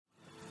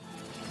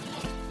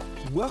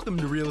Welcome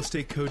to Real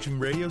Estate Coaching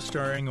Radio,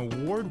 starring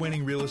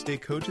award-winning real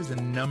estate coaches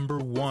and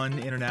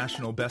 #1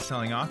 international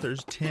best-selling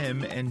authors,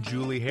 Tim and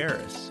Julie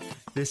Harris.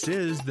 This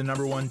is the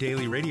 #1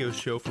 daily radio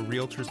show for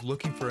realtors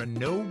looking for a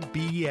no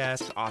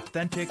BS,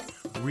 authentic,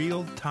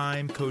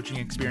 real-time coaching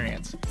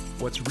experience.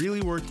 What's really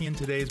working in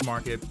today's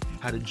market,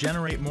 how to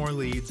generate more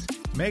leads,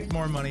 make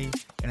more money,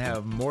 and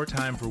have more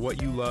time for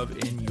what you love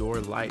in your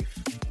life.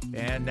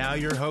 And now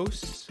your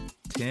hosts,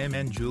 Tim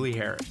and Julie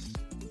Harris.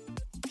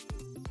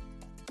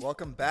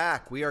 Welcome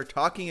back. We are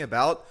talking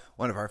about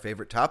one of our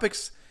favorite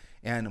topics,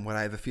 and what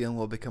I have a feeling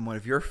will become one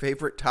of your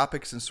favorite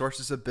topics and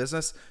sources of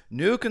business,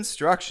 new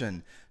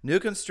construction. New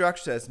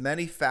construction has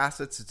many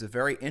facets. It's a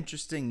very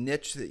interesting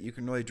niche that you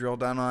can really drill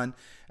down on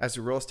as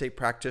a real estate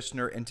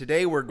practitioner. And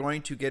today we're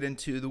going to get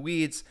into the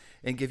weeds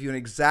and give you an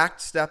exact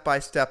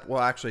step-by-step,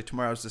 well, actually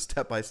tomorrow's a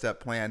step-by-step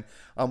plan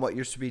on what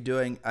you should be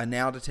doing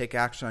now to take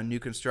action on new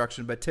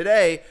construction. But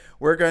today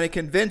we're going to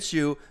convince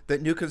you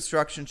that new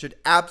construction should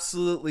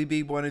absolutely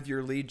be one of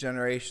your lead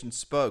generation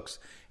spokes.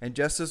 And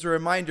just as a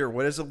reminder,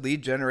 what is a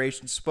lead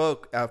generation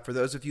spoke? For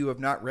those of you who have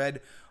not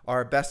read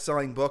our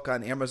best-selling book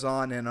on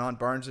Amazon and on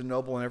Barnes &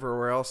 Noble and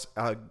everywhere else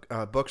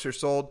books are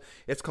sold,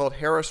 it's called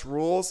Harris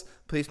Rules.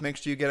 Please make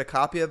sure you get a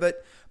copy of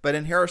it. But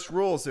in Harris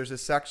Rules, there's a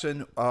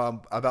section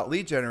about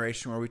lead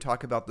generation where we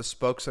talk about the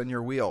spokes on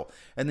your wheel.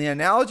 And the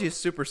analogy is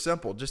super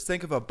simple. Just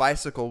think of a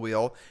bicycle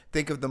wheel.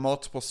 Think of the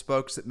multiple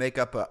spokes that make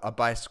up a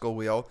bicycle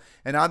wheel.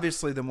 And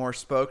obviously, the more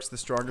spokes, the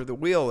stronger the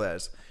wheel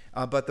is.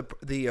 But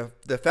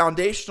the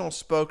foundational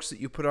spokes that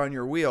you put on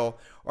your wheel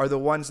are the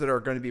ones that are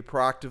going to be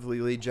proactively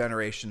lead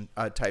generation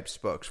type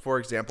spokes. For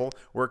example,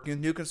 working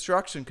in new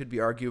construction could be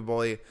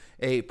arguably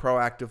a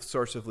proactive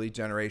source of lead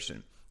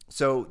generation.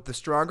 So the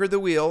stronger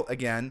the wheel,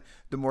 again,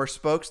 the more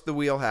spokes the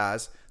wheel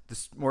has.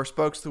 The more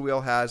spokes the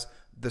wheel has,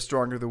 the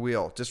stronger the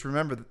wheel. Just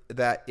remember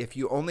that if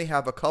you only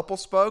have a couple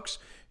spokes,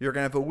 you're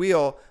going to have a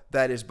wheel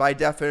that is by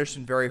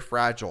definition very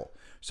fragile.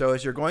 So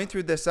as you're going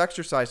through this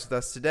exercise with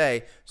us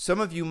today, some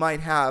of you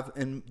might have,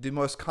 and the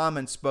most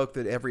common spoke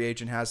that every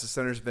agent has, the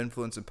centers of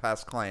influence and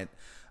past client.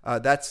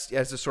 That's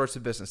as a source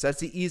of business. That's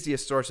the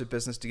easiest source of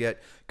business to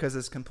get because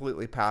it's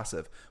completely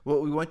passive.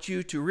 What we want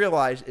you to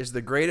realize is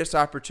the greatest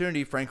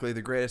opportunity, frankly,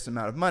 the greatest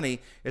amount of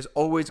money is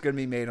always going to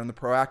be made on the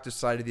proactive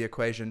side of the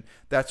equation.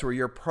 That's where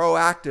you're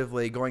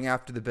proactively going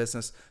after the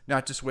business,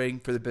 not just waiting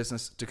for the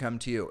business to come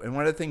to you. And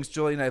one of the things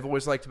Julie and I have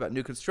always liked about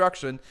new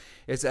construction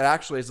is that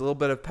actually is a little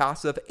bit of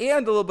passive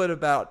and a little bit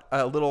about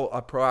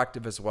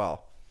proactive as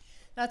well.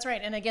 That's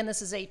right. And again,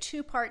 this is a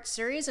two-part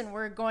series, and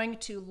we're going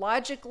to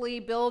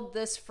logically build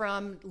this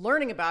from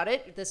learning about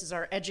it. This is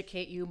our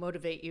educate you,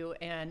 motivate you,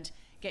 and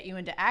get you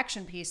into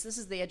action piece. This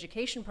is the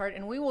education part,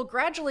 and we will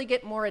gradually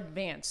get more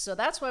advanced. So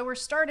that's why we're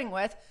starting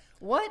with,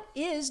 what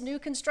is new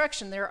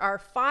construction? There are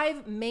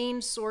 5 main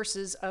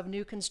sources of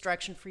new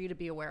construction for you to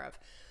be aware of.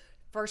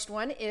 First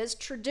one is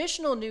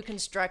traditional new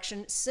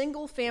construction,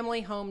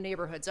 single-family home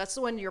neighborhoods. That's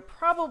the one you're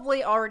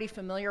probably already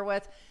familiar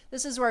with.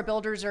 This is where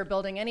builders are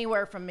building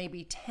anywhere from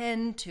maybe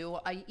 10 to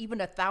even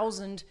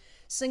 1,000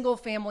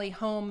 single-family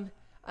home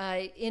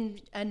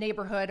in a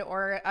neighborhood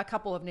or a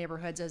couple of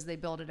neighborhoods as they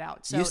build it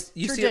out. So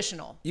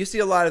traditional. You see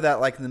a lot of that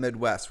like in the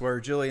Midwest,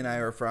 where Julie and I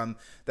are from.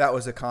 That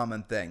was a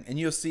common thing. And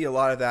you'll see a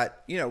lot of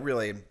that,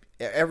 really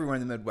everywhere in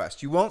the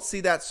Midwest. You won't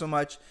see that so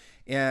much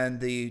in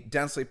the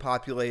densely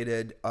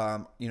populated,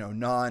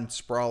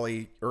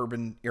 non-sprawly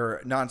urban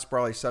or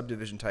non-sprawly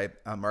subdivision type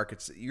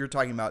markets. You're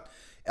talking about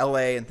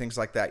LA and things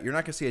like that. You're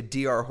not going to see a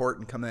D.R.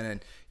 Horton come in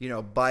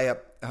and buy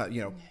up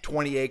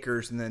 20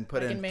 acres and then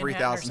put like in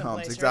 3,000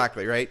 homes.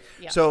 Exactly, right?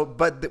 Yeah. So,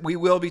 but we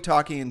will be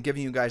talking and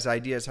giving you guys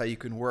ideas how you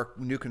can work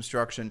new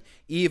construction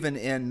even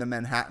in the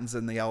Manhattans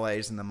and the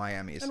LAs and the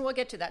Miamis. And we'll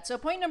get to that. So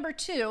point number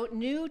 2,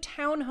 new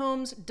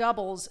townhomes,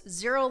 doubles,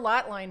 zero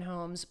lot line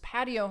homes,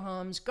 patio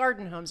homes,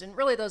 garden homes. And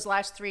really those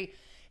last 3,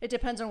 it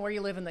depends on where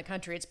you live in the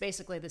country. It's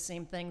basically the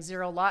same thing.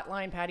 Zero lot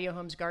line, patio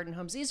homes, garden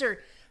homes. These are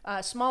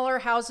smaller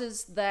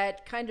houses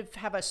that kind of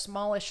have a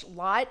smallish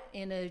lot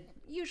in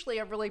usually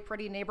a really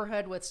pretty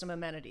neighborhood with some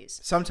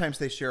amenities. Sometimes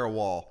they share a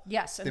wall.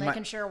 Yes, and they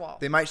can share a wall.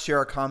 They might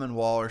share a common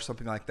wall or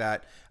something like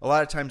that. A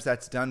lot of times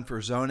that's done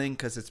for zoning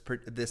because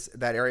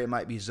that area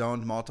might be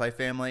zoned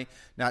multifamily,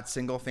 not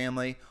single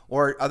family.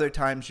 Or other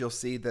times you'll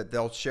see that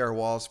they'll share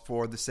walls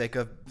for the sake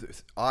of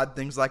odd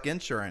things like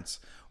insurance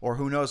or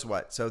who knows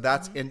what. So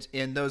that's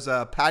in those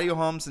patio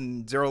homes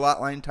and zero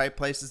lot line type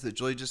places that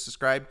Julie just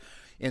described.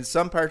 In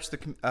some parts of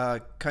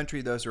the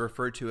country, those are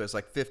referred to as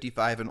like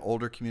 55 and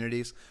older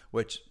communities,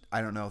 which I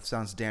don't know,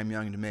 sounds damn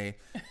young to me,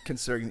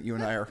 considering that you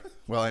and I are,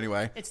 well,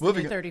 anyway. It's the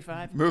new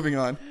 35. Moving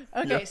on.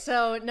 Okay,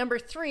 So number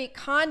 3,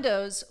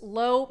 condos,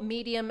 low,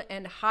 medium,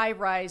 and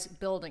high-rise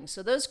buildings.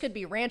 So those could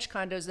be ranch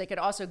condos. They could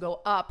also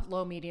go up,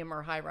 low, medium,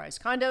 or high-rise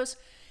condos.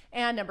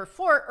 And number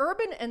 4,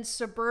 urban and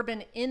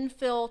suburban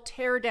infill,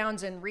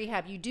 teardowns, and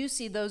rehab. You do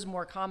see those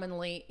more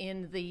commonly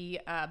in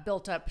the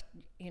built-up,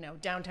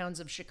 downtowns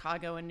of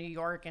Chicago and New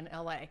York and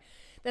LA.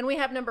 Then we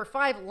have number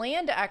 5,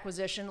 land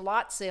acquisition,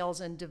 lot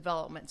sales, and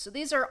development. So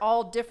these are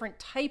all different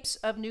types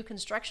of new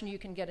construction you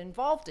can get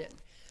involved in.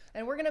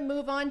 And we're going to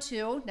move on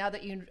to, now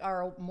that you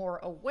are more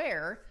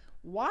aware,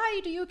 why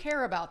do you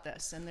care about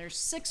this? And there's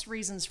 6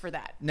 reasons for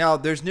that. Now,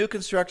 there's new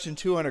construction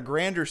too on a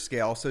grander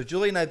scale. So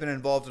Julie and I have been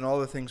involved in all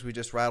the things we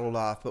just rattled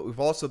off, but we've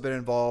also been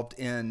involved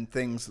in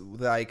things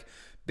like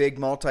big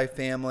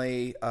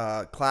multifamily,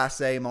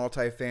 Class A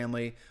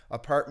multifamily,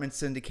 apartment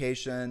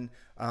syndication,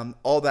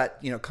 all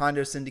that,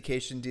 condo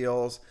syndication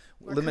deals,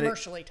 Or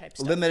commercially type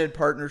stuff. limited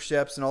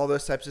partnerships, and all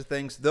those types of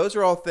things. Those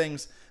are all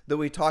things that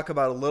we talk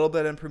about a little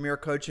bit in Premier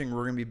Coaching.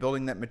 We're going to be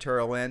building that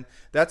material in.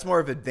 That's more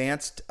of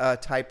advanced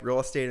type real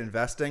estate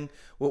investing.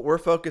 What we're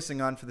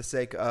focusing on for the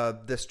sake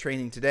of this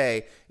training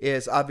today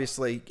is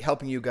obviously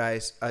helping you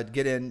guys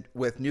get in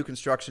with new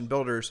construction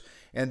builders,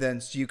 and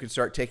then so you can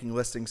start taking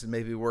listings and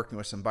maybe working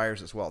with some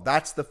buyers as well.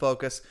 That's the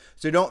focus.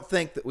 So don't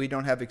think that we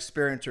don't have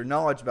experience or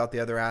knowledge about the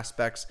other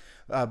aspects.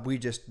 We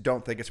just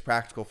don't think it's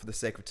practical for the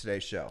sake of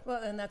today's show.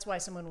 Well, and that's why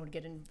someone would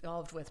get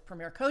involved with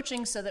Premier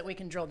Coaching so that we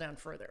can drill down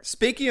further.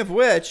 Speaking of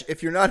which,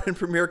 if you're not in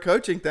Premier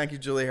Coaching, thank you,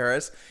 Julie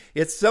Harris,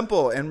 it's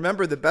simple. And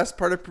remember, the best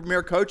part of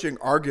Premier Coaching,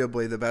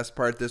 arguably the best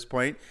part at this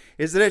point,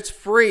 is that it's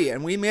free.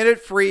 And we made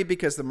it free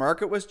because the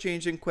market was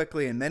changing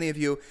quickly and many of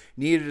you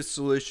needed a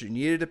solution,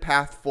 needed a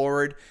path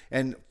forward.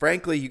 And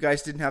frankly, you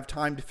guys didn't have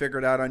time to figure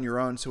it out on your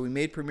own. So we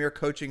made Premier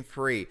Coaching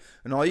free.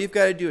 And all you've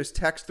got to do is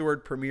text the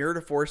word Premier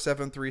to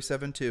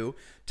 47372.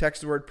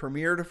 Text the word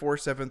Premier to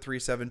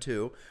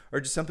 47372,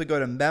 or just simply go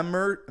to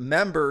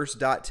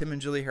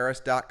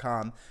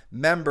members.timandjulieharris.com,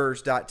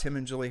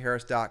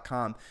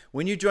 members.timandjulieharris.com.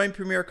 When you join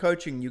Premier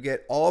Coaching, you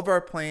get all of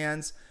our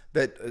plans,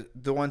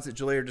 that the ones that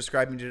Julie are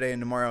describing today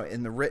and tomorrow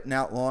in the written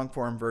out long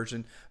form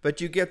version, but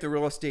you get the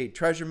real estate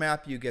treasure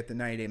map, you get the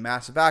 90-day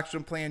massive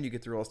action plan, you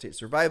get the real estate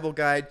survival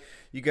guide,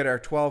 you get our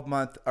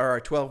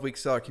 12-week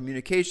seller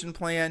communication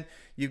plan,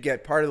 you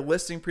get part of the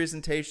listing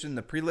presentation,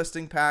 the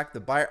pre-listing pack, the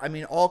buyer,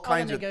 all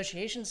kinds of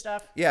negotiation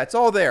stuff. Yeah, it's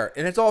all there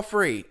and it's all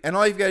free. And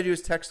all you've got to do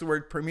is text the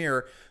word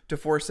Premier to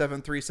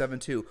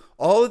 47372.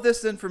 All of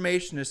this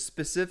information is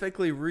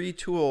specifically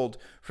retooled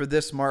for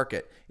this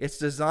market. It's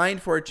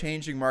designed for a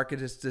changing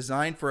market. It's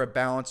designed for a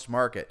balanced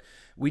market.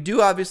 We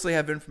do obviously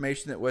have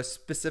information that was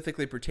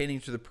specifically pertaining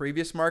to the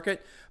previous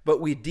market,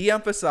 but we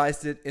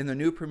de-emphasized it in the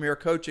new Premier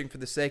Coaching for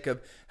the sake of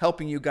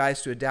helping you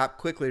guys to adapt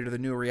quickly to the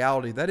new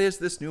reality. That is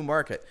this new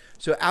market.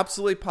 So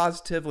absolutely,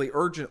 positively,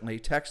 urgently,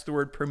 text the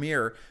word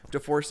Premier to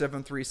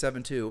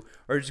 47372,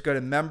 or just go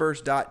to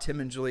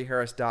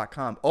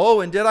members.timandjulieharris.com. Oh,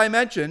 and did I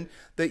mention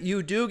that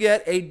you do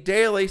get a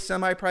daily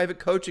semi-private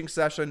coaching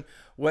session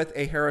with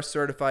a Harris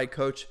certified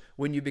coach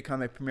when you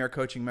become a Premier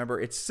Coaching member?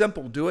 It's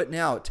simple. Do it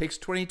now. It takes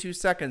 22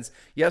 seconds.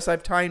 Yes,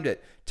 I've timed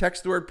it.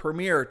 Text the word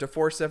Premier to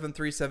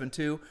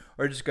 47372,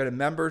 or just go to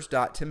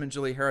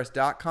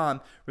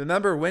members.timandjulieharris.com.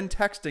 Remember, when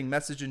texting,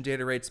 message and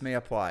data rates may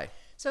apply.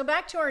 So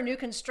back to our new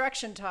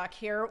construction talk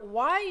here.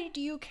 Why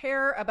do you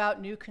care about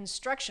new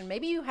construction?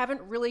 Maybe you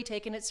haven't really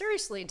taken it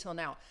seriously until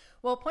now.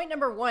 Well, point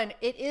number 1,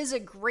 it is a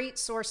great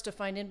source to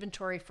find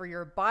inventory for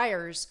your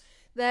buyers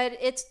that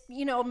it's,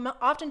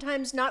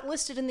 oftentimes not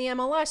listed in the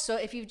MLS. So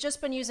if you've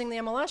just been using the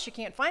MLS, you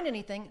can't find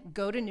anything,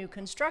 go to new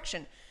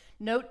construction.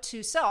 Note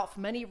to self,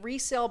 many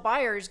resale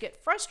buyers get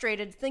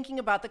frustrated thinking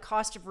about the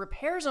cost of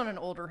repairs on an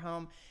older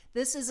home.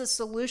 This is a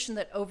solution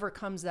that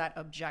overcomes that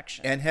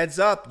objection. And heads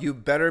up, you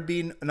better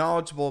be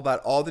knowledgeable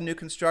about all the new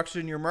construction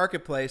in your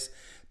marketplace,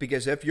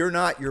 because if you're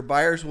not, your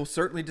buyers will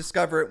certainly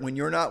discover it when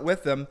you're not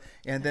with them.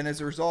 And then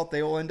as a result,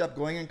 they will end up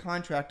going in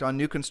contract on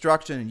new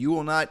construction, and you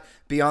will not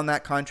be on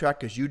that contract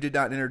because you did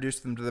not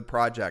introduce them to the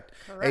project.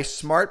 Correct. A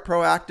smart,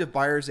 proactive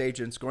buyer's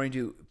agent is going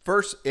to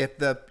first,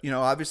 if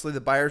obviously the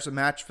buyer's a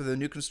match for the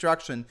new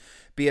construction,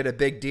 be it a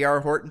big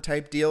D.R. Horton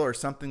type deal or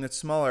something that's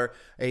smaller,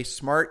 a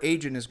smart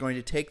agent is going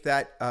to take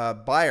that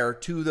buyer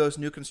to those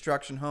new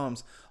construction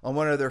homes on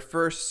one of their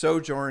first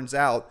sojourns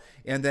out,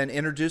 and then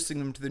introducing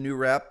them to the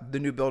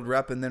new build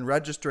rep, and then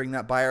registering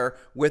that buyer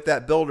with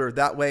that builder.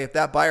 That way, if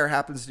that buyer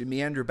happens to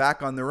meander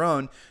back on their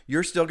own,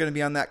 you're still going to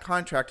be on that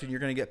contract and you're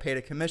going to get paid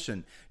a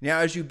commission. Now,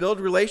 as you build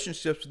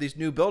relationships with these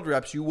new build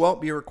reps, you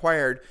won't be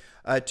required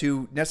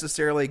to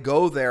necessarily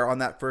go there on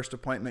that first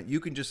appointment. You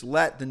can just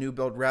let the new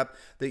build rep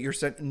that you're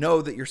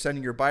know that you're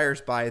sending your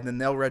buyers by, and then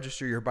they'll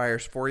register your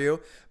buyers for you.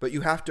 But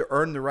you have to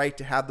earn the right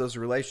to have those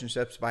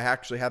relationships by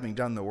actually having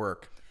done the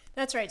work.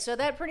 That's right. So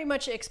that pretty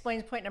much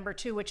explains point number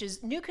 2, which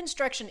is new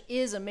construction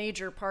is a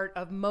major part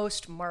of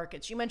most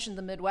markets. You mentioned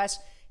the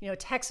Midwest.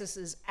 Texas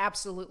is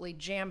absolutely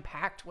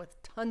jam-packed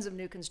with tons of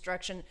new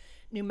construction.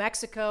 New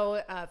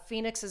Mexico,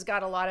 Phoenix has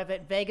got a lot of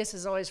it. Vegas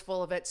is always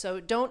full of it.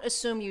 So don't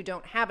assume you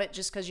don't have it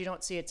just because you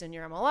don't see it's in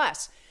your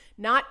MLS.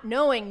 Not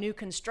knowing new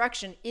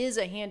construction is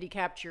a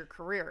handicap to your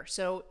career.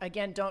 So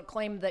again, don't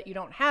claim that you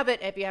don't have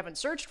it if you haven't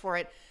searched for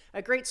it.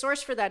 A great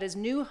source for that is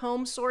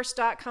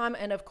newhomesource.com,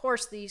 and of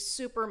course the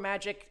super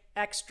magic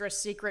extra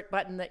secret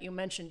button that you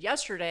mentioned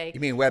yesterday. You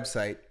mean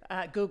website?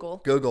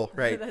 Google. Google,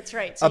 right. That's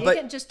right. So you but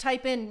can just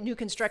type in new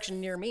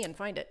construction near me and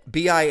find it.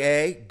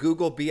 BIA,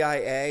 Google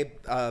BIA,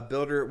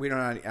 Builder. We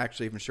don't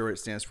actually even sure what it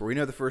stands for. We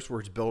know the first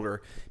word's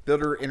Builder.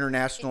 Builder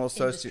International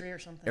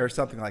Association. Or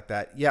something like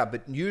that. Yeah,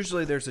 but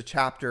usually there's a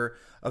chapter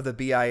of the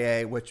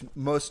BIA, which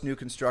most new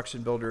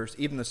construction builders,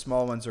 even the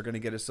small ones, are going to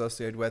get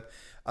associated with.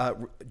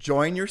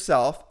 Join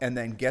yourself and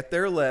then get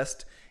their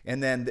list.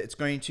 And then it's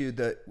going to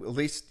at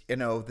least,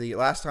 the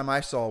last time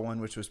I saw one,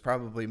 which was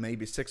probably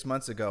maybe 6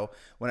 months ago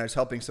when I was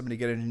helping somebody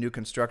get into new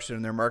construction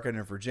in their market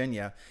in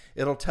Virginia,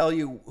 it'll tell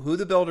you who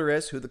the builder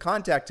is, who the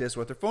contact is,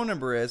 what their phone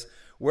number is,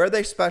 where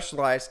they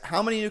specialize,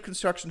 how many new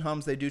construction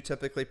homes they do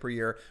typically per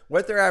year,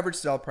 what their average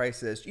sale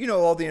price is.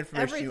 All the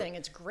information. Everything.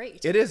 It's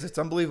great. It is. It's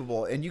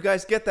unbelievable. And you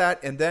guys get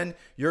that, and then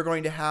you're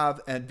going to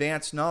have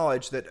advanced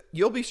knowledge that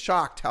you'll be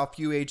shocked how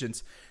few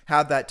agents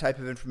have that type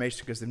of information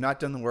because they've not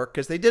done the work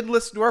because they didn't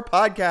listen to our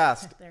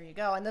podcast. There you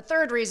go. And the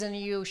third reason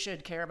you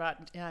should care about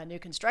new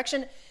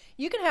construction,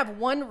 you can have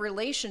one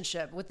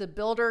relationship with the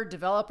builder,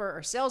 developer,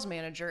 or sales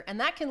manager, and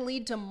that can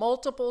lead to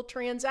multiple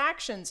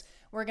transactions.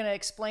 We're going to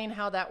explain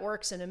how that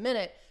works in a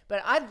minute,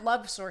 but I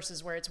love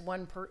sources where it's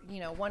one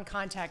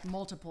contact,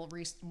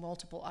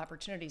 multiple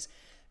opportunities.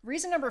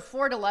 Reason number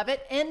 4 to love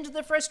it, end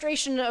the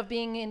frustration of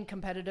being in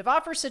competitive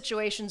offer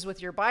situations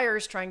with your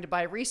buyers trying to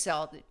buy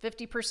resale.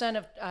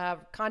 50%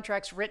 of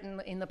contracts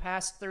written in the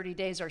past 30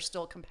 days are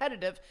still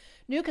competitive.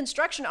 New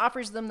construction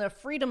offers them the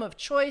freedom of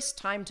choice,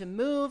 time to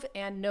move,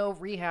 and no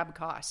rehab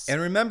costs. And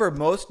remember,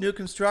 most new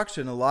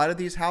construction, a lot of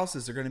these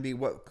houses are going to be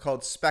what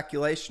called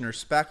speculation or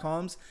spec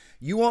homes.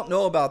 You won't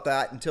know about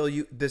that until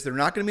they're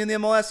not going to be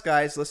in the MLS,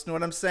 guys. Listen to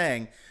what I'm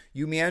saying.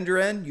 You meander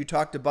in, you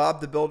talk to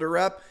Bob the builder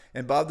rep,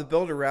 and Bob the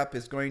builder rep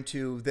is going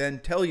to then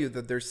tell you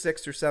that there's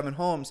 6 or 7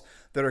 homes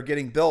that are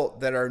getting built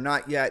that are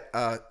not yet,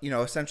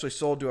 essentially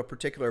sold to a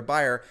particular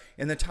buyer,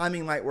 and the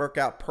timing might work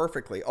out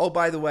perfectly. Oh,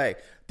 by the way,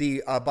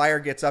 the buyer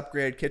gets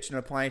upgraded kitchen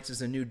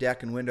appliances and new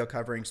deck and window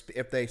coverings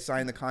if they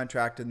sign the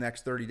contract in the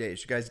next 30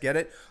 days. You guys get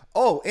it?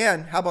 Oh,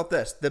 and how about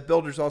this? The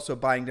builder's also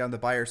buying down the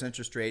buyer's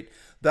interest rate,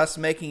 thus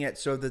making it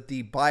so that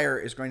the buyer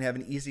is going to have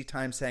an easy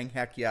time saying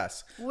heck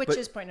yes. Which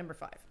is point number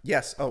 5.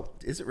 Yes. Oh,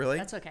 is it really?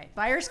 That's okay.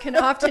 Buyers can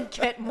often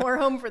get more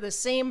home for the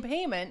same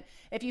payment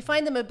if you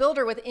find them a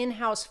builder with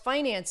in-house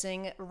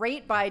financing,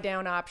 rate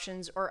buy-down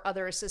options, or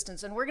other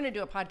assistance. And we're going to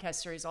do a podcast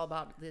series all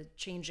about the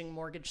changing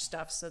mortgage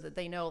stuff so that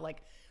they know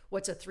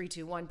what's a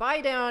 3-2-1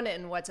 buy down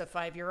and what's a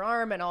 5-year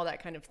ARM and all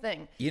that kind of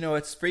thing.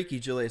 It's freaky,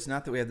 Julie. It's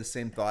not that we have the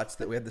same thoughts,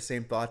 that we have the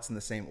same thoughts in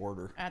the same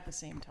order. At the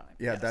same time.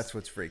 Yeah, yes. That's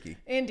what's freaky.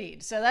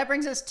 Indeed. So that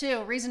brings us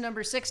to reason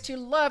number 6 to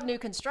love new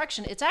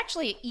construction. It's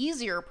actually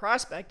easier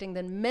prospecting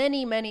than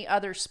many, many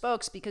other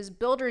spokes because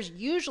builders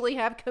usually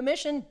have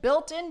commission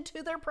built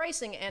into their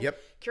pricing. And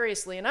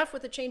curiously enough,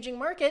 with the changing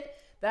market,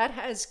 that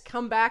has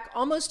come back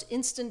almost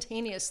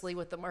instantaneously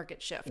with the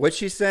market shift. What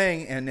she's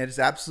saying, and it is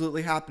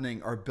absolutely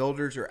happening, are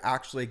builders are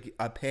actually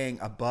paying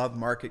above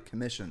market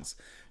commissions.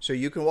 So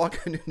you can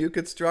walk into new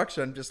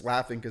construction. I'm just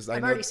laughing because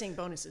I'm already seeing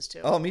bonuses too.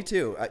 Oh, me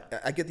too.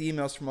 I get the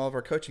emails from all of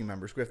our coaching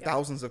members. We have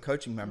thousands of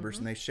coaching members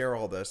and they share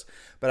all this.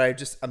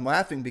 But I'm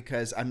laughing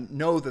because I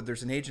know that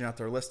there's an agent out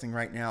there listening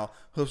right now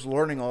who's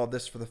learning all of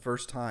this for the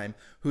first time,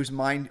 whose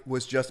mind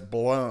was just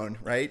blown,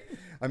 right?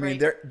 I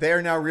mean,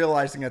 they're now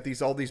realizing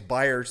that all these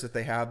buyers that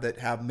they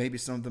have maybe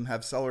some of them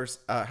have sellers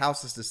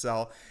houses to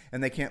sell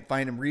and they can't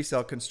find them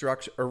resale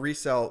construction or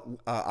resale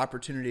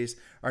opportunities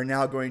are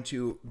now going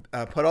to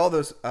put all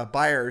those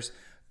buyers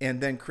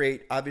and then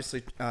create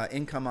obviously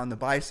income on the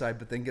buy side,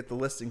 but then get the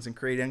listings and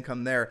create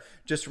income there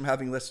just from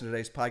having listened to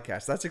today's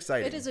podcast. That's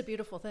exciting. It is a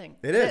beautiful thing.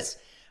 It is.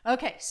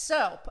 Okay,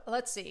 so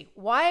let's see.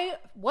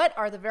 What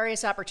are the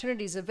various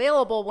opportunities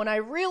available when I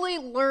really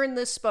learn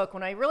this spoke,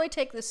 when I really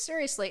take this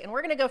seriously? And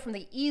we're going to go from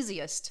the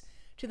easiest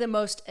to the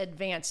most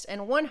advanced.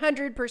 And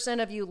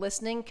 100% of you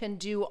listening can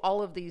do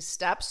all of these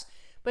steps,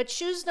 but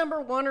choose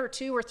number 1 or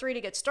 2 or 3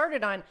 to get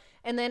started on.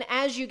 And then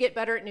as you get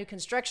better at new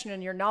construction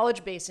and your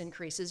knowledge base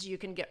increases, you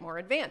can get more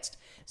advanced.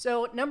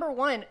 So number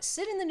 1,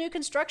 sit in the new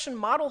construction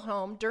model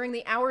home during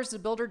the hours the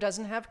builder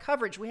doesn't have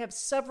coverage. We have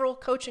several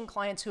coaching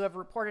clients who have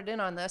reported in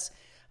on this.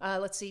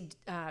 Let's see,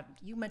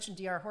 you mentioned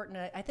D.R. Horton.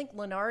 I think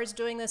Lennar is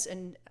doing this,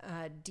 and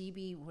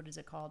DB, what is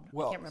it called?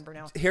 I can't remember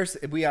now.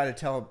 We ought to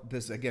tell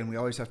this again. We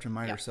always have to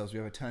remind ourselves we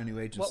have a ton of new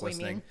agents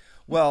listening. We mean?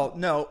 Well,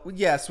 no,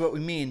 yes, what we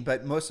mean,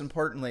 but most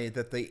importantly,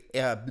 that the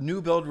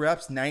new build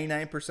reps,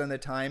 99% of the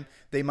time,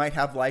 they might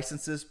have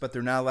licenses, but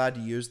they're not allowed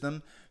to use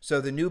them. So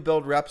the new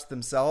build reps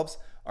themselves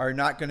are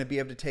not going to be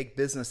able to take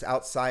business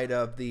outside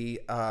of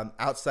the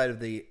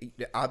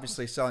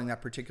obviously selling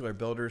that particular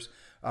builder's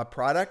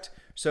product.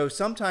 So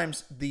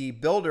sometimes the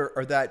builder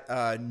or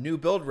that new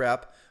build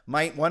rep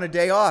might want a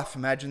day off.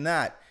 Imagine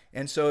that.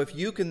 And so if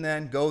you can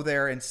then go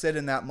there and sit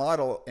in that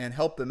model and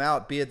help them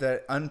out, be it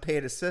the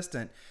unpaid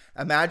assistant,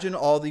 imagine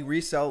all the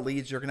resale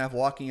leads you're going to have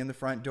walking in the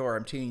front door.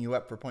 I'm teeing you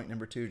up for point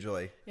number 2,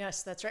 Julie.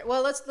 Yes, that's right.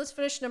 Well, let's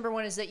finish number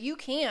 1 is that you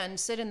can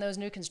sit in those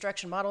new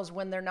construction models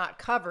when they're not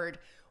covered,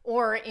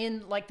 or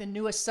in like the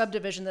newest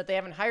subdivision that they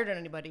haven't hired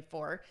anybody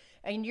for.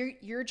 And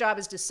your job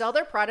is to sell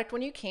their product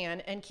when you can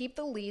and keep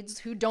the leads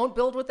who don't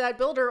build with that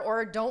builder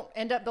or don't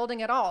end up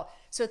building at all.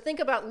 So think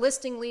about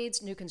listing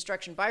leads, new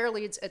construction buyer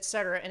leads,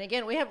 etc. And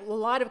again, we have a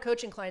lot of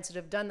coaching clients that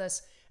have done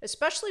this,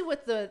 especially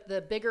with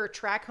the bigger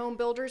track home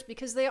builders,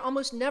 because they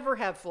almost never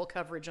have full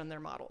coverage on their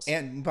models.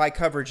 And by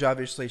coverage,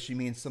 obviously, she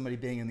means somebody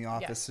being in the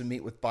office Yes. to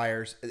meet with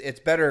buyers.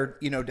 It's better,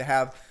 to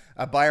have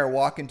a buyer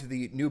walk into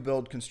the new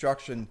build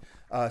construction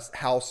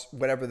house,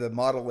 whatever the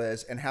model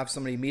is, and have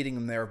somebody meeting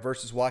them there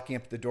versus walking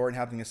up to the door and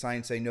having a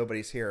sign say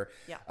nobody's here.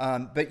 Yeah.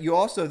 But you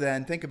also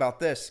then think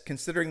about this,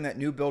 considering that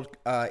new build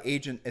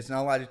agent is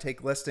not allowed to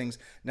take listings,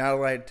 not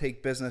allowed to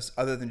take business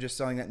other than just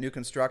selling that new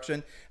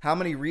construction. How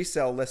many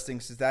resale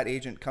listings does that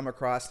agent come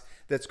across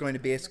that's going to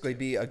basically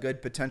be a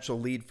good potential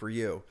lead for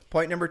you?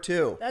 Point number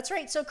 2. That's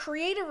right. So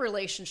create a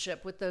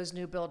relationship with those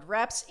new build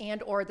reps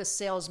and or the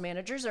sales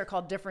managers. They're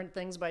called different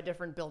things by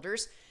different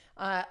builders.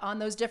 On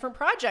those different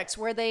projects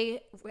where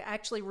they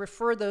actually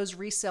refer those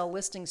resale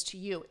listings to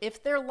you.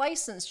 If they're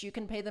licensed, you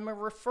can pay them a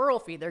referral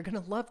fee. They're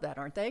going to love that,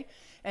 aren't they?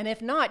 And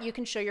if not, you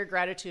can show your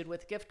gratitude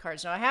with gift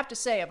cards. Now, I have to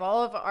say, of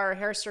all of our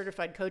Harris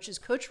certified coaches,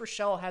 Coach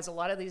Rochelle has a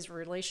lot of these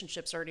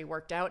relationships already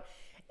worked out.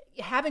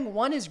 Having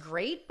one is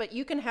great, but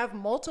you can have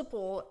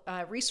multiple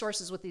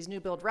resources with these new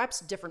build reps,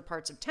 different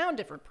parts of town,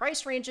 different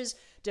price ranges,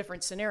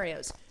 different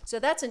scenarios. So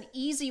that's an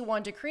easy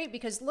one to create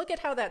because look at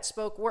how that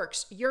spoke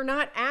works. You're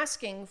not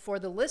asking for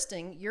the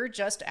listing, you're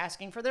just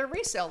asking for their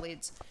resale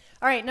leads.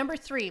 All right, number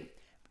 3,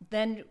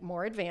 then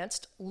more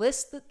advanced,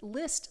 list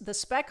the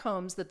spec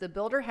homes that the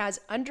builder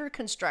has under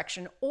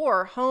construction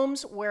or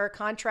homes where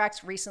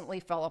contracts recently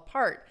fell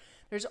apart.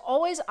 There's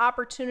always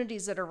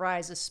opportunities that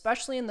arise,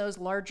 especially in those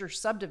larger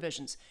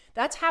subdivisions.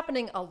 That's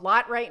happening a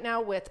lot right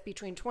now with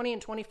between 20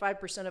 and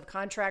 25% of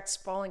contracts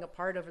falling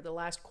apart over the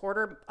last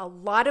quarter. A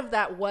lot of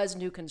that was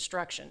new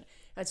construction.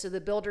 And so the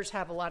builders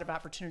have a lot of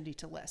opportunity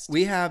to list.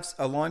 We have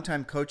a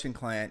longtime coaching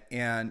client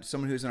and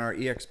someone who's in our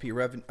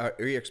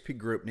EXP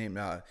group named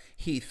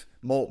Heath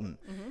Moulton.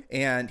 Mm-hmm.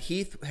 And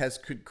Heath has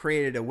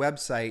created a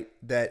website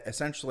that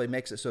essentially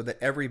makes it so that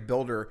every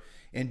builder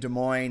in Des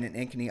Moines and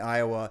Ankeny,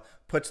 Iowa,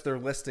 puts their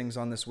listings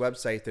on this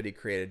website that he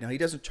created. Now, he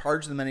doesn't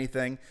charge them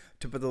anything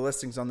to put the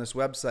listings on this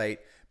website,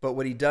 but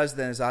what he does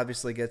then is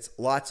obviously gets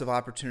lots of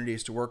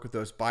opportunities to work with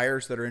those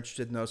buyers that are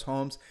interested in those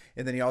homes,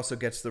 and then he also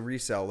gets the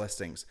resale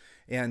listings.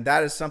 And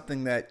that is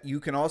something that you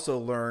can also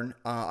learn,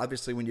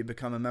 obviously, when you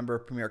become a member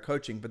of Premier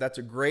Coaching, but that's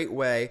a great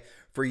way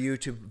for you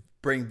to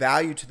bring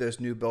value to those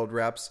new build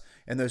reps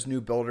and those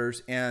new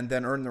builders, and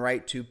then earn the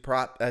right to,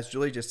 as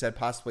Julie just said,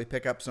 possibly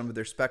pick up some of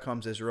their spec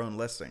homes as your own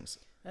listings.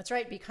 That's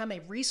right. Become a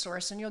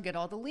resource and you'll get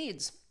all the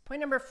leads. Point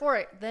number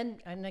 4,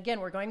 then, and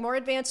again, we're going more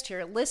advanced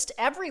here, list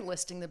every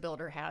listing the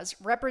builder has,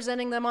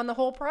 representing them on the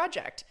whole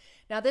project.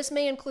 Now, this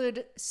may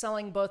include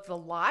selling both the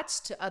lots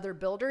to other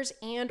builders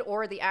and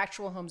or the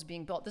actual homes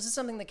being built. This is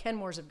something the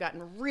Kenmores have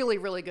gotten really,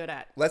 really good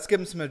at. Let's give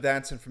them some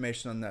advanced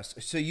information on this.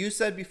 So you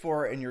said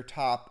before in your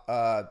top,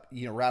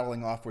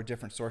 rattling off were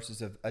different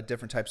sources of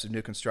different types of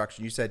new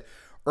construction. You said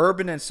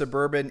urban and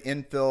suburban,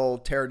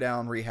 infill, tear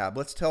down, rehab.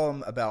 Let's tell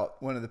them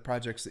about one of the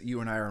projects that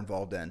you and I are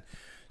involved in.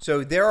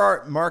 So there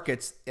are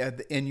markets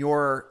in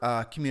your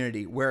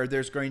community where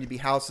there's going to be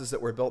houses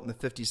that were built in the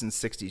 50s and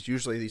 60s.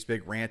 Usually these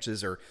big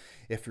ranches, or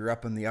if you're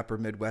up in the upper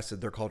Midwest,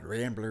 they're called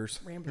ramblers.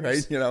 Right?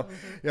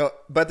 Mm-hmm.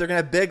 But they're going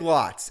to have big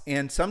lots,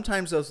 and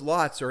sometimes those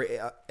lots are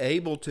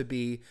able to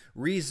be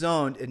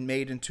rezoned and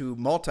made into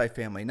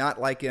multifamily,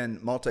 not like in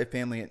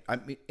multifamily,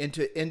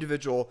 into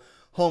individual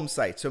home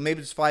sites. So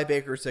maybe it's 5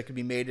 acres that can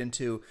be made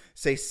into,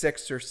 say,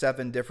 6 or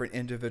 7 different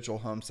individual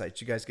home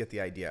sites. You guys get the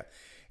idea.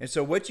 And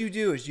so what you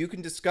do is you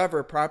can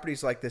discover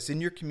properties like this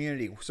in your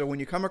community. So when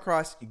you come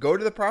across, you go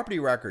to the property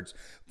records,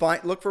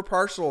 look for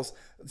parcels,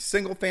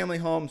 single family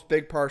homes,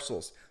 big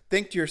parcels.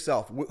 Think to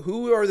yourself,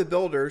 who are the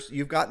builders?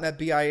 You've gotten that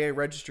BIA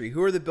registry.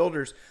 Who are the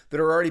builders that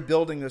are already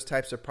building those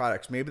types of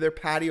products? Maybe they're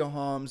patio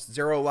homes,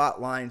 0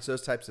 lot lines,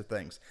 those types of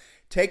things.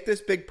 Take this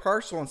big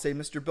parcel and say,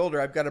 Mr.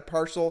 Builder, I've got a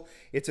parcel.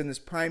 It's in this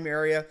prime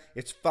area.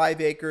 It's 5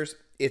 acres.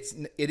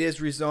 It is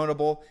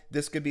rezonable.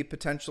 This could be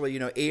potentially,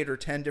 8 or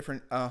 10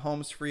 different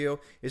homes for you.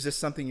 Is this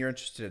something you're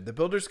interested in? The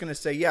builder's going to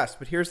say yes,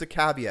 but here's the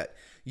caveat.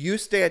 You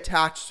stay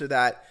attached to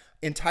that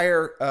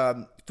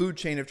entire food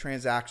chain of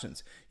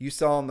transactions. You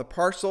sell on the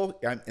parcel,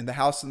 in the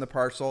house and the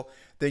parcel,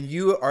 then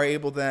you are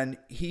able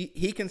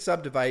he can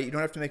subdivide it. You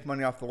don't have to make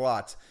money off the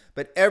lots.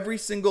 But every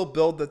single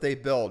build that they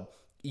build,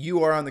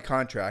 you are on the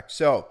contract.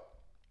 So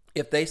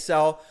if they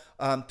sell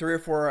 3 or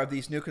 4 of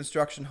these new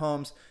construction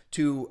homes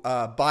to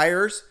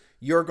buyers,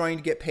 you're going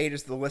to get paid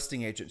as the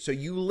listing agent. So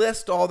you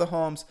list all the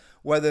homes,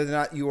 whether or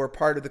not you are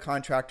part of the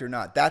contract or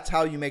not. That's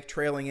how you make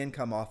trailing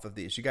income off of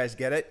these. You guys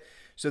get it?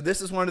 So this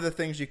is one of the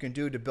things you can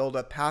do to build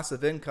up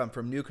passive income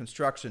from new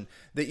construction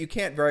that you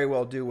can't very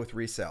well do with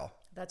resale.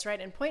 That's right.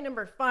 And point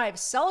number 5,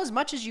 sell as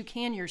much as you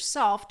can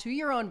yourself to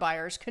your own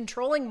buyers,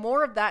 controlling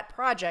more of that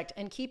project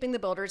and keeping the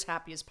builder as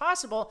happy as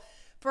possible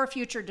for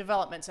future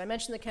developments. I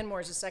mentioned the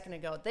Kenmores a second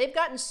ago. They've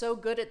gotten so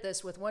good at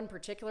this with one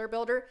particular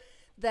builder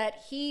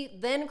that he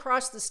then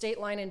crossed the state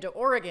line into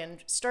Oregon,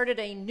 started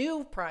a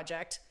new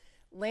project.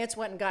 Lance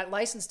went and got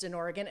licensed in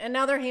Oregon, and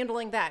now they're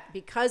handling that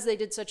because they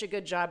did such a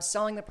good job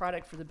selling the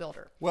product for the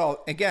builder.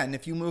 Well, again,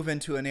 if you move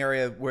into an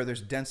area where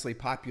there's densely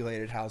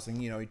populated housing,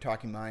 you're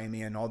talking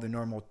Miami and all the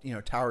normal,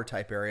 tower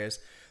type areas,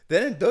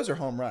 then those are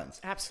home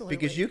runs. Absolutely.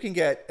 Because you can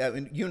get,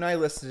 you and I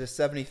listed a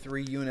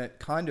 73 unit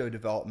condo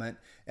development,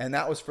 and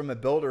that was from a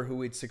builder who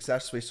we'd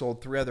successfully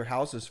sold 3 other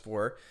houses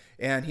for.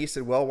 And he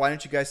said, well, why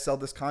don't you guys sell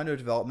this condo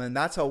development? And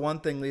that's how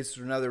one thing leads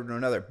to another to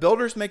another.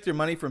 Builders make their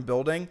money from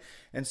building.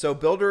 And so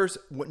builders,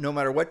 no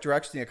matter what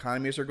direction the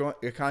economy is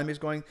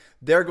going,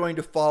 they're going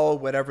to follow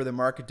whatever the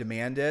market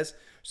demand is.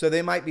 So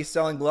they might be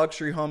selling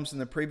luxury homes in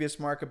the previous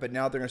market, but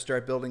now they're going to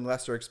start building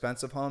lesser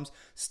expensive homes.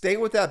 Stay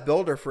with that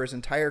builder for his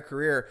entire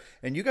career,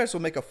 and you guys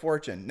will make a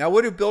fortune. Now,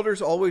 what do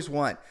builders always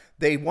want?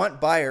 They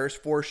want buyers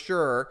for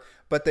sure,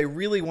 but they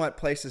really want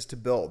places to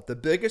build. The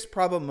biggest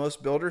problem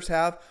most builders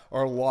have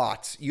are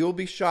lots. You'll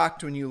be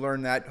shocked when you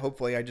learn that.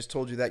 Hopefully, I just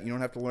told you that. You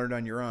don't have to learn it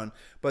on your own.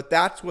 But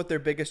that's what their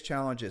biggest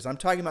challenge is. I'm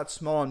talking about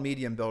small and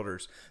medium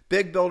builders.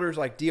 Big builders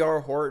like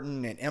D.R.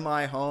 Horton and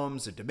M.I.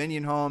 Homes and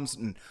Dominion Homes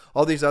and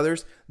all these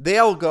others,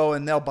 they'll go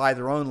and they'll buy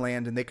their own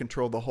land and they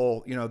control the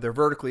whole, they're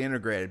vertically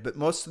integrated. But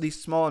most of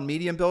these small and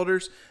medium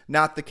builders,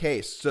 not the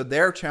case. So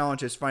their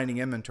challenge is finding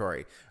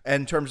inventory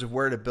in terms of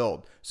where to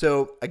build.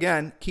 So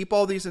again, keep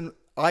all these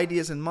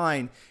ideas in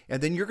mind,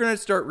 and then you're going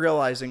to start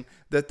realizing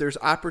that there's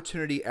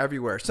opportunity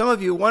everywhere.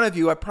 One of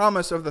you, I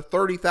promise, of the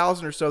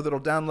 30,000 or so that'll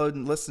download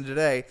and listen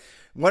today,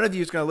 one of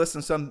you is going to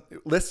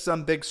list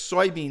some big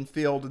soybean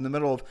field in the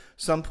middle of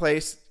some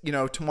place,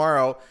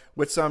 tomorrow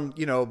with some,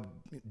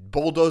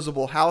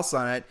 bulldozable house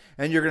on it,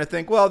 and you're going to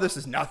think, well, this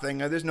is nothing.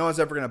 There's no one's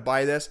ever going to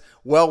buy this.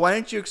 Well, why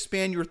don't you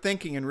expand your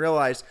thinking and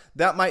realize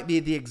that might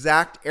be the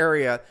exact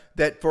area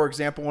that, for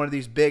example, one of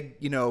these big,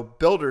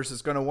 builders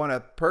is going to want to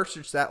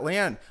purchase that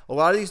land. A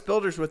lot of these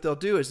builders, what they'll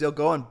do is they'll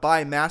go and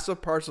buy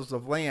massive parcels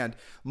of land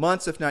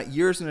months, if not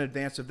years in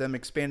advance of them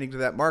expanding to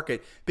that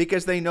market,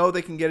 because they know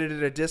they can get it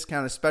at a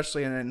discount,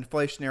 especially in an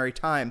inflationary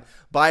time.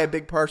 Buy a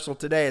big parcel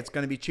today. It's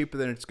going to be cheaper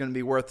than it's going to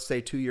be worth, say,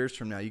 2 years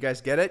from now. You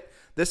guys get it?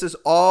 This is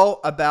all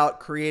about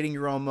creating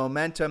your own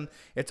momentum.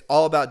 It's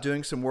all about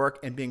doing some work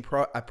and being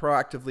a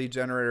proactive lead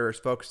generator is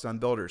focused on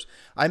builders.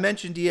 I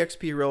mentioned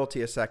eXp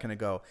Realty a second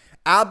ago.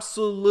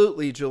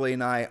 Absolutely, Julie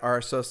and I are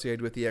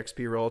associated with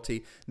eXp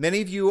Realty.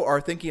 Many of you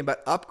are thinking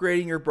about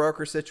upgrading your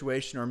broker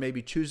situation or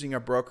maybe choosing a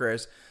broker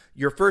as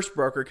your first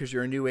broker because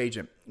you're a new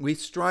agent. We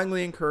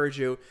strongly encourage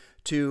you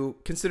to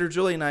consider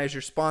Julie and I as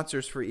your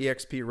sponsors for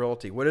eXp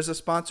Realty. What does a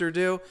sponsor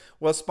do?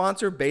 Well, a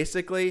sponsor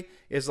basically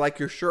is like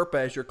your Sherpa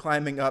as you're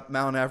climbing up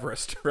Mount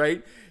Everest,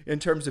 right? In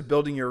terms of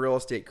building your real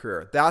estate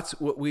career.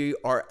 That's what we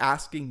are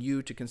asking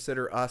you to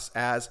consider us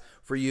as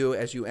for you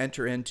as you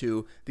enter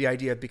into the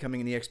idea of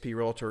becoming an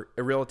eXp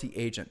Realty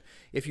agent.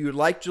 If you would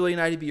like Julie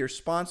and I to be your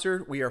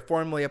sponsor, we are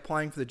formally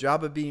applying for the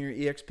job of being your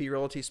eXp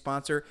Realty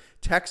sponsor.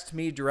 Text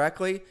me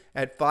directly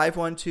at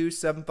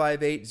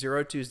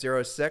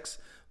 512-758-0206.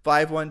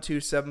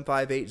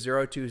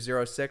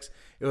 512-758-0206.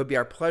 It would be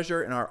our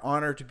pleasure and our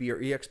honor to be your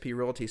eXp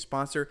Realty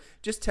sponsor.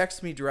 Just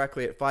text me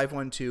directly at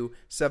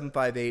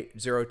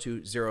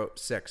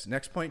 512-758-0206.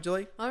 Next point,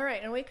 Julie. All right,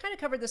 and we kind of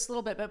covered this a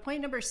little bit, but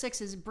point number 6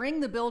 is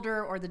bring the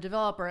builder or the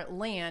developer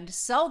land,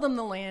 sell them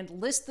the land,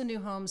 list the new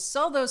homes,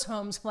 sell those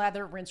homes,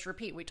 lather, rinse,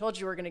 repeat. We told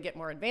you we're going to get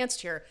more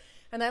advanced here.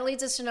 And that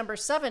leads us to number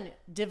 7,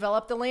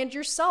 develop the land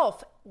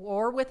yourself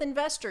or with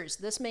investors.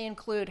 This may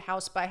include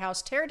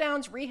house-by-house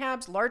teardowns,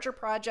 rehabs, larger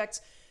projects,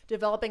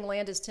 developing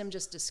land as Tim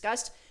just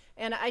discussed.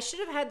 And I should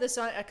have had this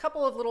on a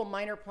couple of little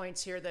minor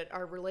points here that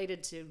are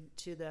related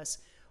to this.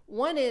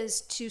 One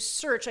is to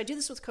search. I do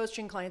this with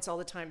coaching clients all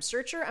the time.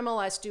 Search your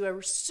MLS, do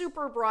a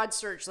super broad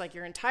search, like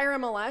your entire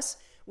MLS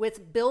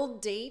with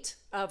build date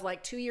of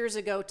like 2 years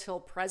ago till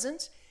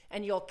present.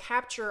 And you'll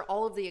capture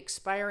all of the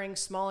expiring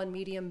small and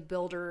medium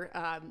builder,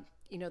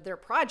 their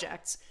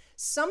projects.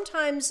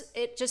 Sometimes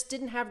it just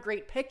didn't have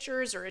great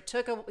pictures, or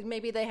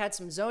maybe they had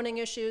some zoning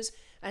issues.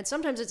 And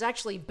sometimes it's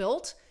actually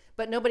built,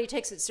 but nobody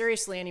takes it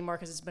seriously anymore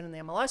because it's been in the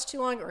MLS too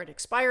long, or it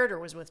expired or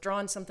was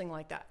withdrawn, something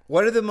like that.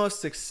 One of the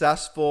most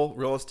successful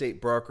real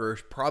estate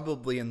brokers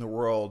probably in the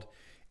world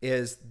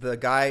is the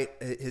guy,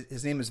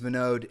 his name is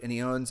Vinod, and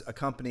he owns a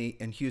company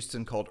in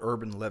Houston called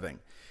Urban Living.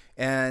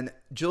 And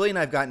Julie and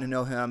I have gotten to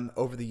know him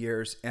over the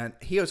years, and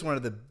he was one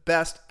of the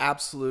best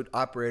absolute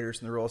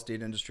operators in the real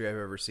estate industry I've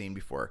ever seen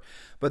before.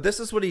 But this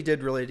is what he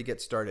did really to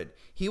get started.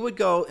 He would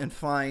go and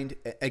find,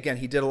 again,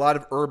 he did a lot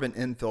of urban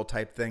infill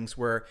type things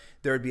where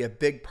there would be a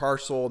big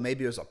parcel,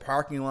 maybe it was a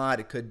parking lot,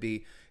 it could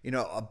be,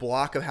 a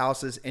block of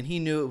houses, and he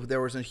knew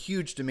there was a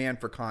huge demand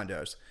for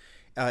condos.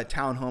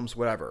 Townhomes,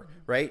 whatever,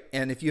 right?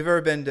 And if you've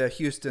ever been to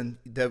Houston,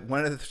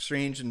 one of the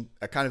strange and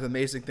kind of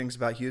amazing things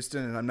about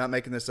Houston, and I'm not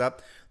making this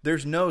up,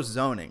 there's no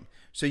zoning.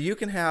 So you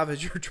can have,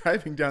 as you're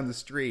driving down the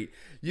street,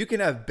 you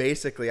can have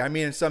basically,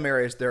 in some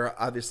areas there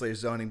obviously is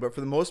zoning, but for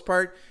the most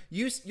part,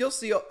 you'll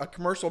see a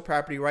commercial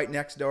property right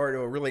next door to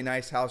a really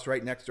nice house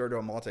right next door to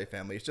a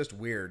multifamily. It's just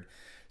weird.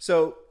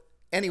 So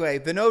anyway,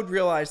 Vinod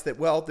realized that,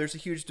 well, there's a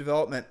huge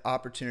development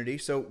opportunity.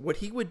 So what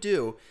he would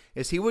do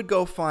is he would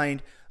go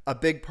find a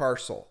big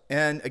parcel.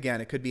 And again,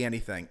 it could be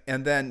anything.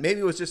 And then maybe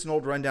it was just an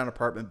old rundown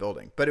apartment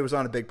building, but it was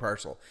on a big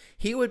parcel.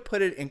 He would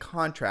put it in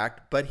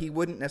contract, but he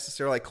wouldn't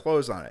necessarily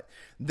close on it.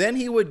 Then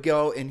he would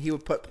go and he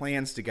would put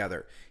plans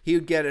together. He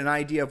would get an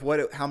idea of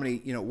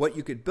what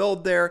you could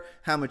build there,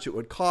 how much it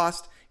would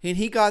cost. And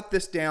he got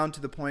this down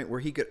to the point where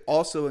he could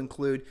also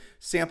include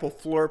sample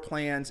floor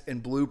plans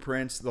and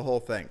blueprints, the whole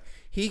thing.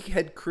 He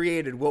had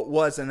created what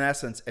was, in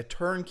essence, a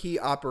turnkey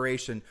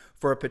operation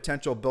for a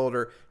potential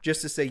builder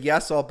just to say,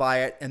 yes, I'll buy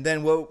it. And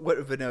then what would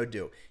Vinod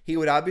do? He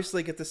would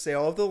obviously get the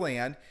sale of the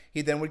land.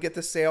 He then would get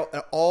the sale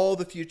and all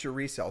the future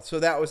resale. So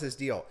that was his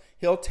deal.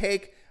 He'll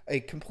take a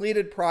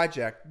completed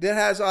project that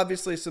has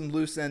obviously some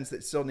loose ends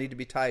that still need to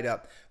be tied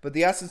up. But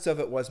the essence of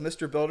it was,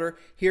 Mr. Builder,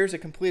 here's a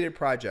completed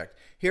project.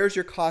 Here's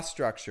your cost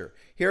structure.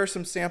 Here are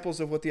some samples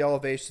of what the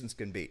elevations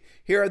can be.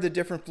 Here are the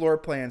different floor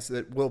plans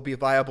that will be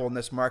viable in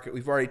this market.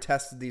 We've already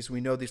tested these.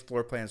 We know these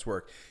floor plans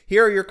work.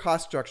 Here are your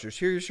cost structures.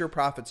 Here's your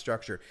profit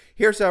structure.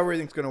 Here's how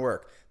everything's going to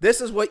work.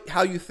 This is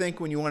how you think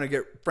when you want to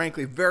get,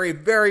 frankly, very,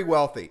 very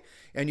wealthy.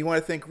 And you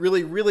want to think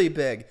really, really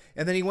big.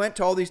 And then he went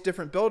to all these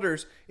different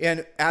builders.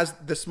 And as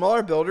the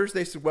smaller builders,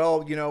 they said,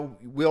 well,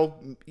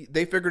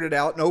 they figured it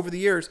out. And over the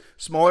years,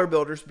 smaller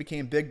builders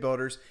became big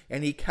builders.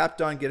 And he kept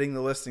on getting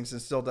the listings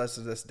and still does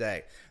to this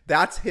day.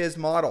 That's his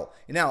model.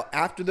 And now,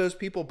 after those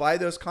people buy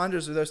those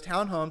condos or those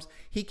townhomes,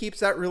 he keeps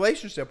that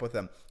relationship with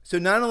them. So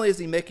not only is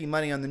he making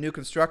money on the new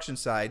construction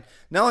side,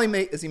 not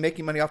only is he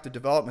making money off the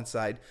development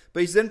side, but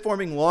he's then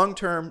forming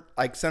long-term,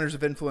 like centers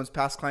of influence,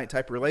 past client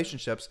type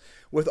relationships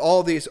with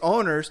all these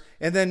owners,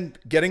 and then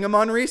getting them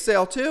on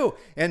resale too.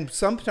 And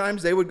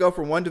sometimes they would go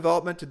from one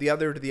development to the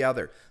other to the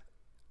other.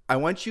 I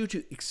want you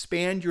to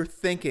expand your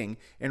thinking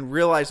and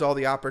realize all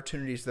the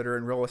opportunities that are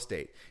in real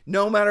estate.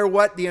 No matter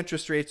what the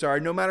interest rates are,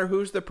 no matter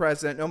who's the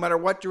president, no matter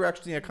what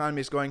direction the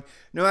economy is going,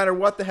 no matter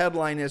what the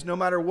headline is, no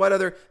matter what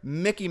other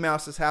Mickey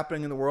Mouse is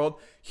happening in the world,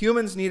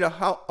 humans need a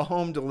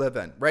home to live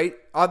in, right?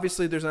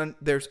 Obviously,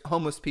 there's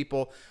homeless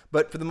people,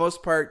 but for the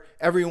most part,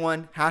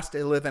 everyone has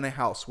to live in a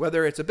house.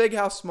 Whether it's a big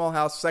house, small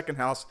house, second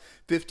house,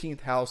 15th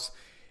house,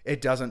 it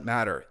doesn't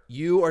matter.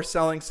 You are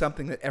selling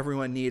something that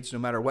everyone needs no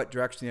matter what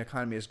direction the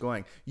economy is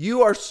going.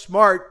 You are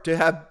smart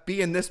to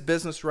be in this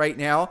business right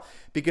now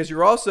because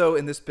you're also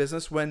in this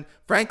business when,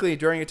 frankly,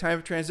 during a time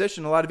of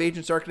transition, a lot of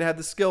agents aren't going to have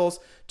the skills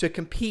to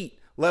compete,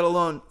 let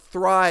alone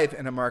thrive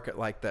in a market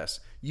like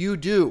this. You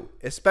do,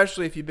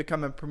 especially if you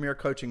become a Premier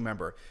Coaching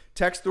member.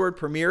 Text the word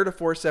Premier to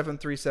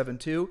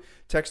 47372.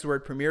 Text the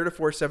word Premier to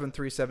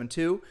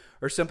 47372,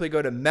 or simply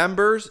go to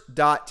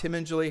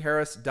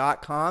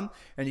members.timandjulieharris.com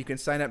and you can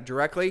sign up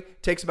directly.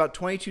 It takes about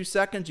 22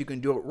 seconds. You can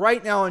do it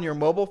right now on your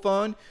mobile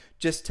phone.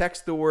 Just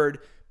text the word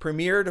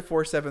Premier to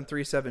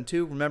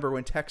 47372. Remember,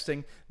 when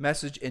texting,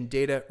 message and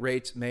data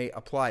rates may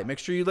apply. Make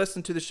sure you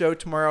listen to the show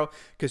tomorrow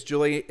because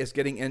Julie is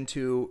getting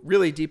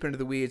really deep into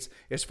the weeds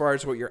as far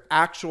as what your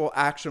actual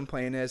action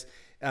plan is,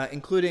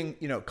 including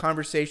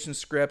conversation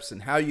scripts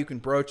and how you can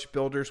broach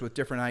builders with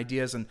different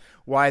ideas and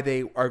why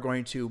they are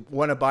going to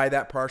want to buy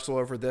that parcel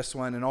over this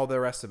one and all the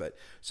rest of it.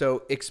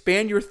 So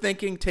expand your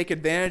thinking, take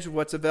advantage of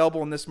what's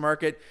available in this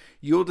market.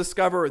 You'll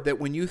discover that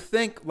when you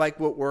think like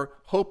what we're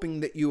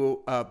hoping that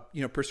you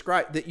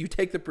prescribe, that you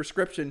take the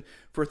prescription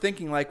for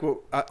thinking like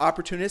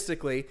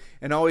opportunistically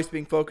and always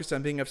being focused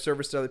on being of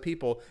service to other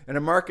people. In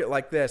a market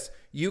like this,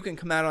 you can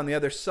come out on the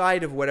other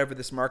side of whatever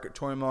this market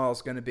turmoil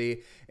is going to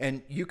be,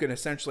 and you can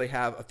essentially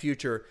have a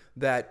future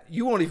that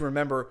you won't even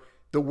remember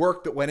the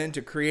work that went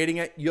into creating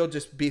it. You'll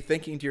just be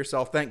thinking to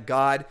yourself, thank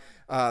God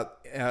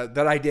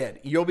that I did.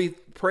 You'll be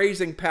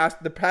praising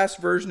the past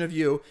version of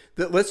you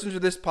that listened to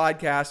this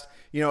podcast.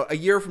 A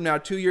year from now,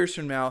 2 years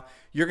from now,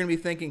 you're going to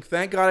be thinking,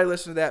 thank God I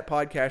listened to that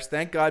podcast.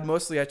 Thank God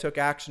mostly I took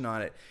action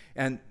on it.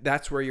 And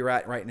that's where you're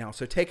at right now.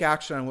 So take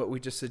action on what we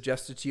just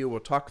suggested to you.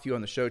 We'll talk with you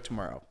on the show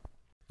tomorrow.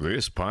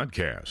 This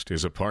podcast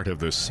is a part of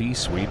the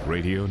C-Suite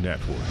Radio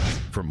Network.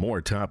 For more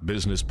top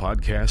business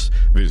podcasts,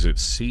 visit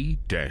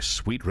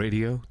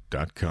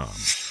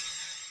c-suiteradio.com.